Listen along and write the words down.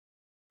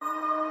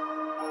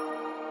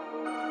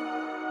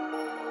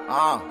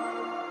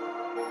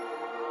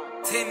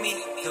Timmy,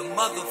 the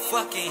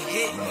motherfucking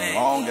Hit Man.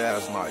 Long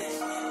ass nights.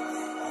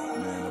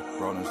 Man, the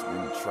brothers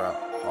in the trap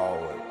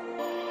hallway.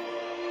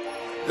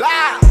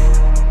 Live.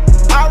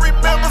 I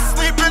remember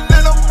sleeping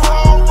in them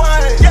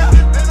hallways.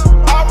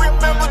 I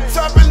remember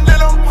trapping in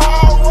them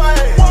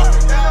hallways.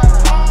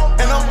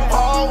 In them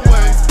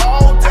hallways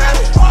all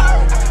day.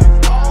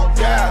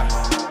 Yeah.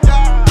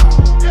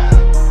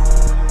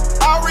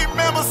 I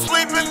remember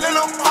sleeping in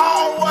them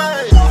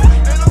hallways.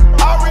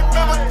 I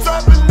remember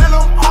trapping in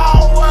them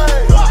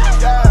hallways.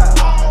 Yeah.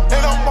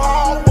 In them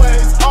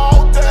hallways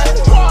all day.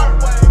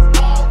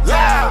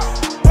 Loud.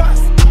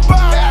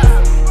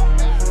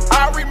 I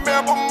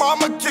remember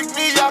mama kicked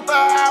me out the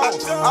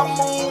house. I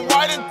moved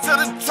right into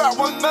the trap,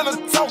 wasn't nothing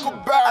to talk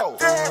about.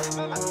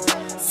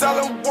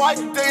 Selling white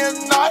day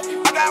and night.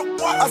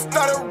 I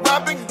started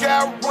rapping,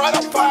 got right,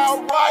 I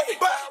found right.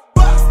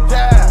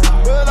 Yeah,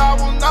 but I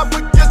will not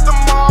forget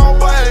them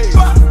always.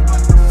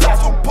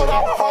 Shots will put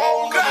a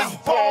hole in this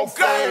ball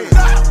face.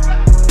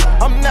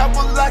 I'm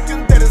never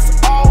lacking, that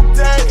it's all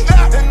day.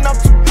 And I'm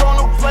too grown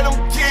to play them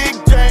kid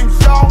games,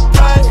 y'all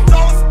play.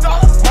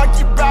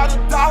 Mikey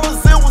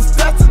Dollaz, it was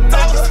that a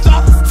nigga.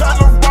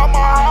 Tryna rob my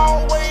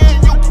hallway and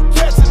you can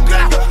catch a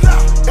nigga.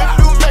 If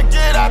you make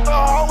it out the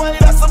hallway,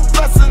 that's a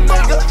blessing,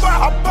 nigga.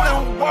 I put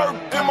in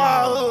work in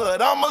my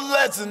hood, I'm a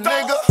legend,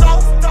 nigga.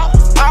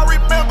 I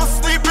remember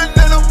sleeping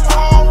in them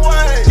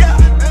hallways.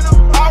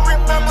 I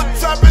remember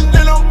trapping in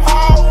them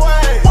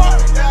hallways.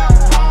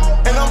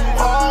 In them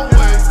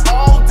hallways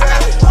all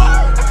day.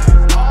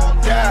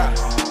 Yeah.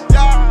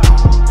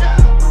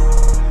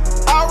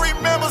 I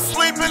remember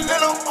sleeping in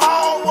them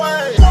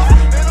hallways.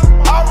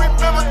 I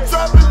remember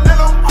trapping in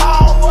them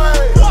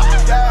hallways.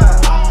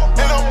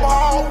 In them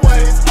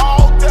hallways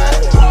all day.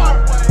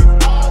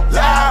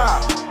 Loud.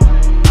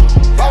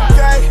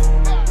 Okay.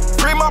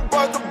 Free my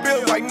brother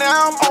Bill, right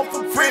now I'm off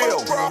the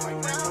field.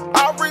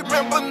 I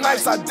remember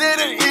nights I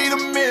didn't eat a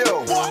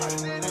meal.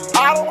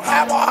 I don't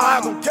have a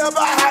heart, don't care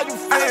about how you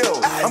feel.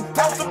 I'm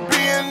supposed to be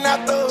in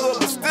at the hood,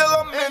 but still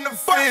I'm in the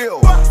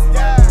field.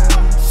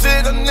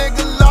 Shit, a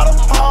nigga love them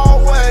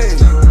hallways.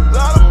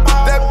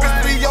 That bitch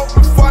be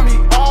open for me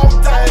all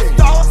day and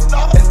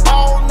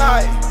all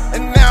night,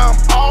 and now I'm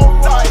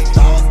alright.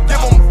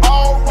 Give them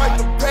all right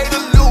to pay to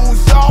lose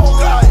y'all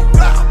life.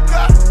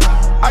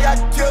 I got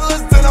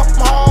killers in them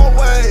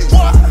hallways.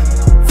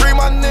 Free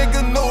my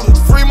nigga Noodles,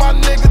 free my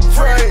nigga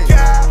Trey.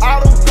 I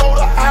don't go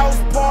to house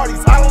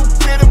parties, I don't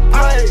get in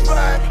play.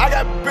 I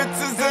got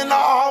bitches in the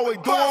hallway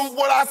doing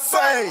what I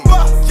say.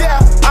 Yeah,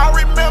 I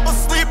remember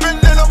sleeping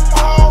in them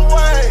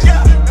hallways.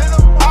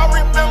 I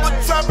remember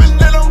trapping in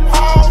them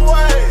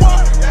hallways.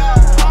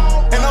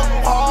 In them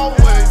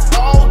hallways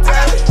all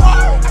day.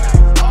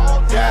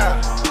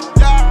 Yeah.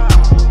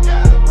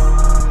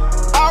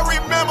 I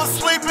remember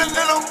sleeping in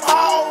them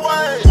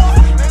hallways.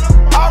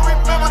 I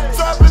remember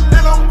trapping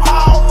in them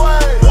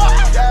hallways.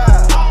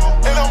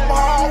 In them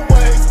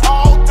hallways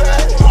all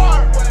day.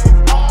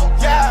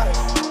 Yeah.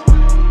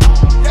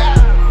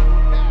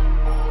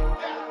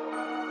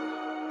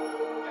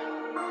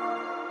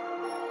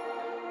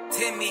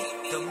 Timmy,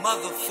 the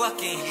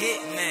motherfucking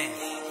Hit Man.